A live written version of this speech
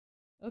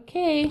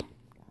Okay.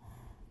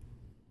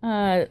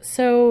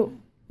 So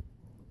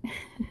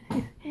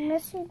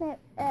Messing it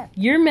up.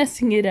 You're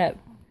messing it up.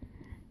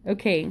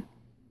 Okay.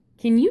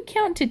 Can you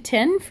count to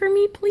 10 for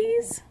me,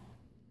 please?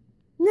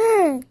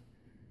 No.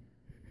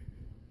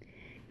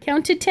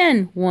 Count to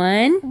 10.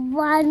 1,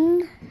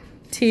 1,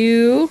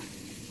 2,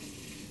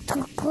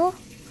 2,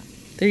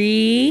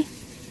 3.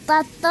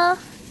 4.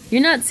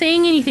 You're not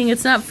saying anything.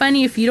 It's not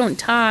funny if you don't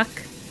talk.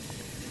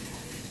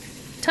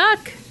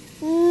 Talk.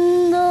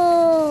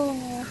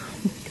 No.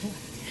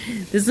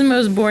 This is the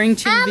most boring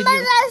chin I'm video.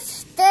 a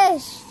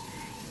mustache.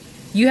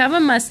 You have a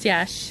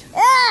mustache.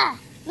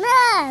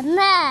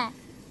 Nah.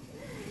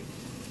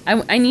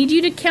 I need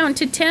you to count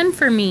to 10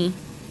 for me.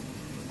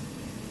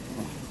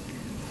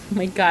 Oh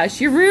my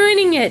gosh, you're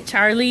ruining it,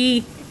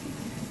 Charlie.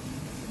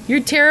 You're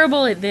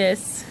terrible at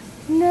this.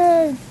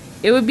 No.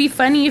 It would be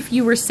funny if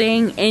you were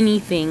saying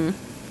anything.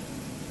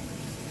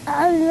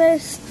 I'm a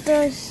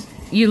mustache.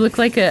 You look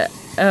like a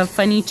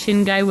funny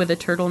chin guy with a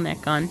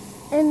turtleneck on.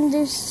 And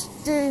this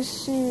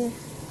sushi.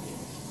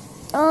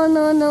 Oh,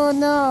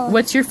 no.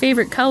 What's your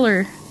favorite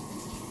color?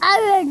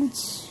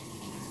 Orange.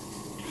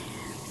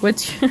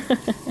 What's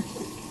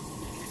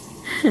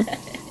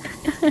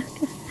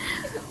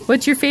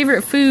your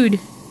favorite food?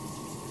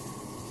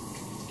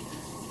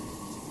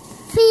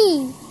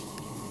 Pea.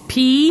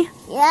 Pea?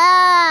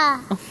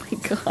 Yeah. Oh my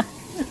god.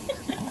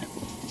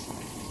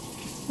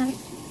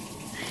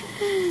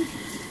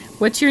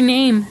 What's your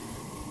name?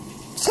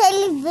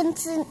 Charlie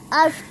Vincent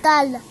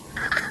Artal.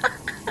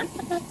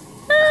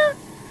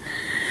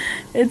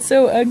 It's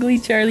so ugly,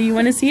 Charlie. You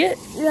want to see it?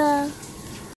 Yeah.